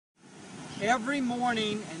Every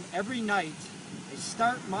morning and every night, I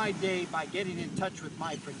start my day by getting in touch with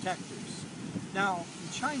my protectors. Now,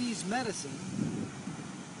 in Chinese medicine,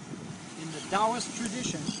 in the Taoist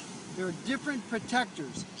tradition, there are different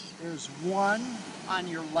protectors. There's one on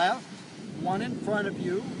your left, one in front of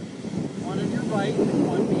you, one on your right, and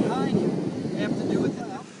one behind you. They have to do with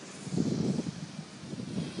that.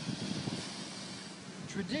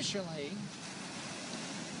 Traditionally,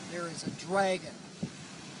 there is a dragon.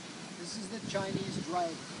 This is the Chinese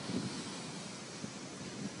dragon.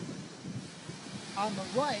 On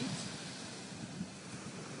the right,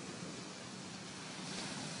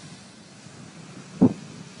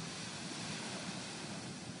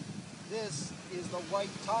 this is the white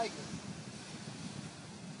tiger.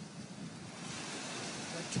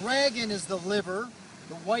 The dragon is the liver,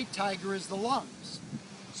 the white tiger is the lungs.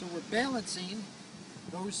 So we're balancing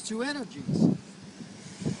those two energies. In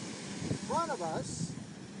front of us,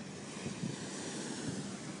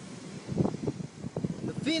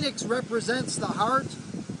 the phoenix represents the heart,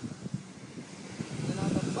 and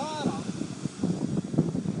on the bottom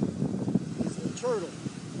is the turtle.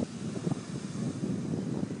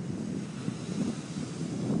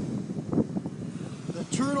 The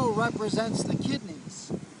turtle represents the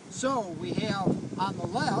kidneys. So we have on the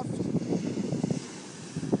left,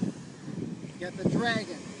 we got the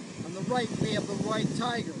dragon. On the right, we have the white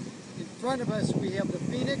tiger. In front of us, we have the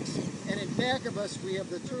phoenix, and in back of us, we have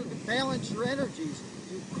the turtle. Balance your energies.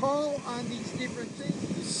 You call on these different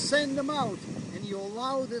things, you send them out, and you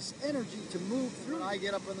allow this energy to move through. When I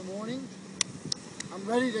get up in the morning, I'm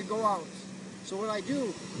ready to go out. So what I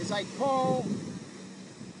do is I call,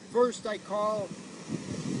 first I call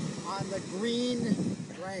on the green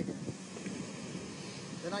dragon.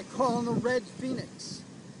 Then I call on the red phoenix.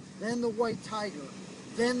 Then the white tiger.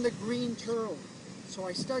 Then the green turtle. So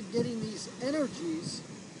I start getting these energies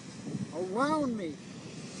around me.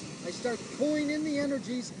 I start pulling in the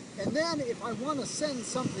energies, and then if I want to send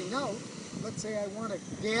something out, let's say I want to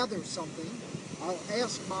gather something, I'll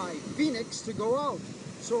ask my phoenix to go out.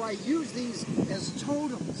 So I use these as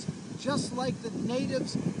totems, just like the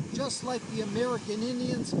natives, just like the American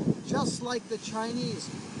Indians, just like the Chinese.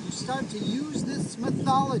 You start to use this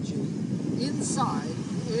mythology inside.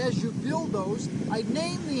 As you build those, I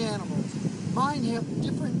name the animals. Mine have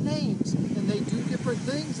different names, and they do different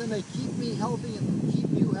things, and they keep me healthy and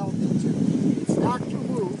keep you healthy too. It's Dr.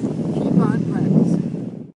 Wu. Keep on practicing.